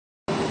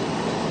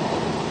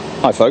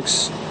Hi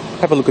folks,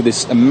 have a look at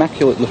this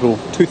immaculate little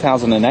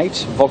 2008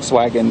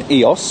 Volkswagen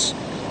EOS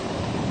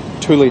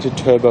 2-litre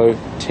turbo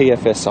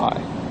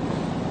TFSI.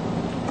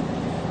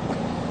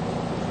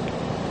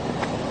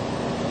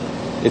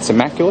 It's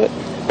immaculate,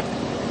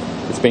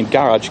 it's been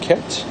garage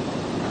kept,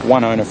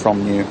 one owner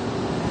from new,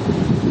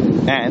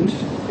 and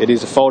it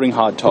is a folding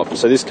hardtop.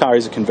 So this car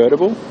is a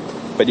convertible,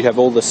 but you have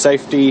all the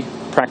safety,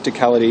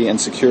 practicality and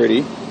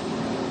security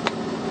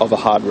of a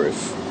hard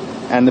roof,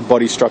 and the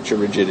body structure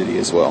rigidity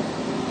as well.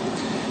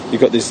 You've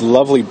got this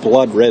lovely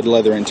blood red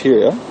leather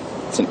interior,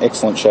 it's in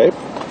excellent shape,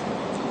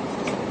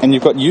 and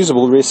you've got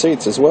usable rear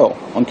seats as well.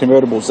 On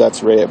convertibles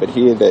that's rare, but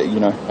here that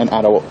an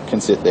adult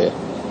can sit there.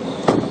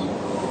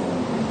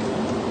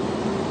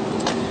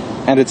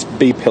 And it's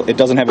it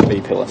doesn't have a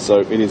B pillar, so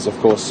it is of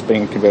course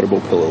being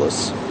convertible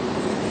pillarless.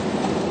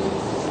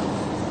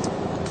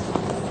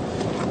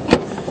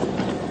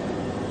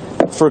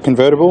 For a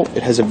convertible,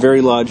 it has a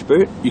very large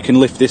boot. You can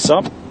lift this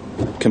up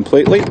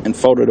completely and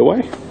fold it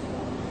away.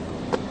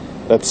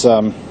 That's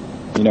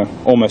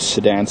almost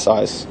sedan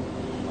size,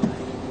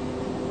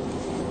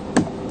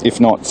 if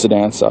not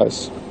sedan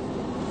size.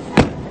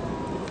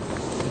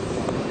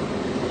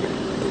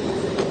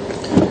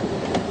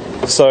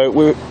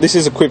 So this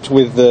is equipped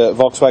with the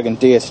Volkswagen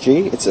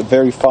DSG. It's a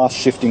very fast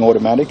shifting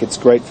automatic. It's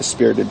great for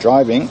spirited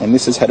driving, and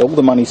this has had all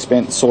the money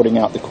spent sorting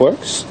out the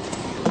quirks.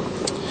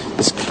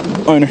 This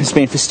owner has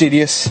been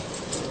fastidious,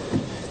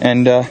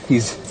 and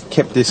he's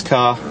kept this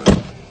car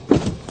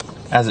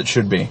as it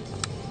should be.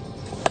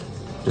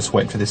 Just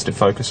wait for this to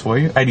focus for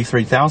you.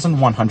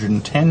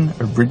 83,110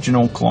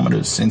 original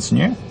kilometres since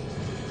new,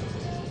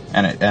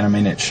 and I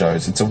mean it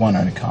shows. It's a one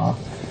owner car.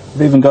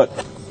 We've even got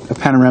a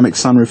panoramic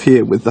sunroof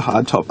here with the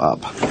hardtop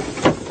up,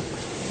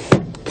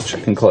 which I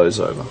can close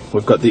over.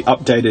 We've got the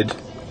updated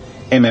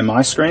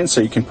MMI screen, so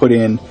you can put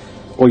in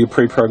all your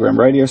pre-programmed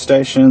radio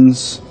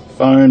stations,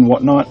 phone,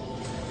 whatnot.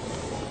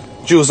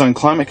 Dual zone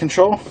climate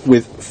control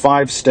with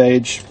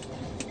 5-stage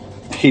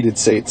heated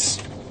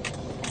seats.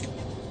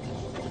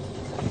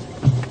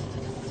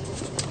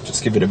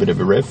 Just give it a bit of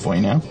a rev for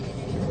you now.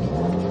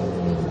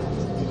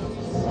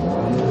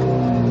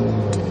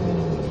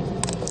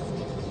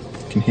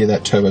 You can hear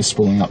that turbo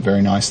spooling up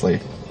very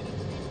nicely.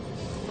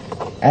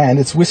 And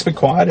it's whisper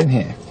quiet in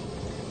here.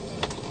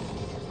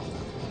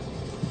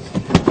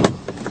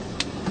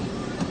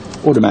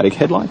 Automatic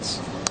headlights.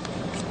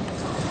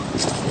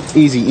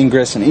 Easy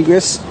ingress and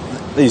egress.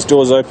 These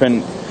doors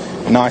open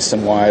nice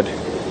and wide.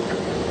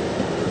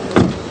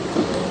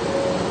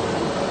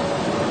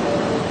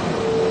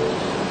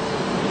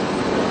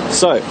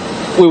 So,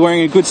 we're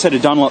wearing a good set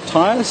of Dunlop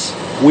tyres.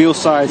 Wheel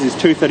size is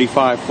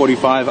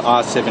 235/45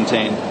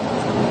 R17.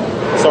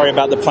 Sorry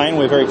about the plane,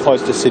 we're very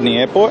close to Sydney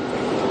Airport.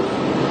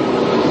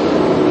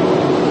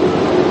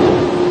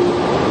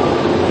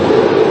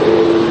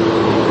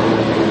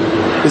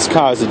 This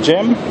car is a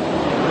gem.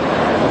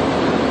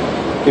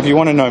 If you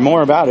want to know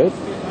more about it,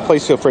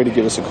 please feel free to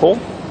give us a call.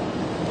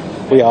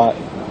 We are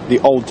the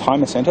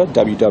Oldtimer Centre,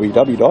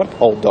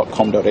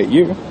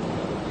 www.old.com.au.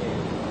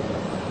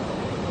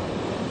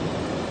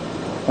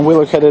 And we're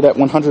located at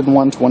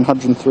 101 to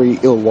 103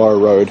 Illawarra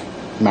Road,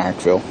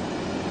 Marrickville.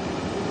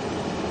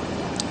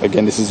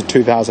 Again, this is a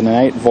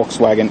 2008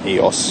 Volkswagen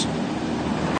EOS.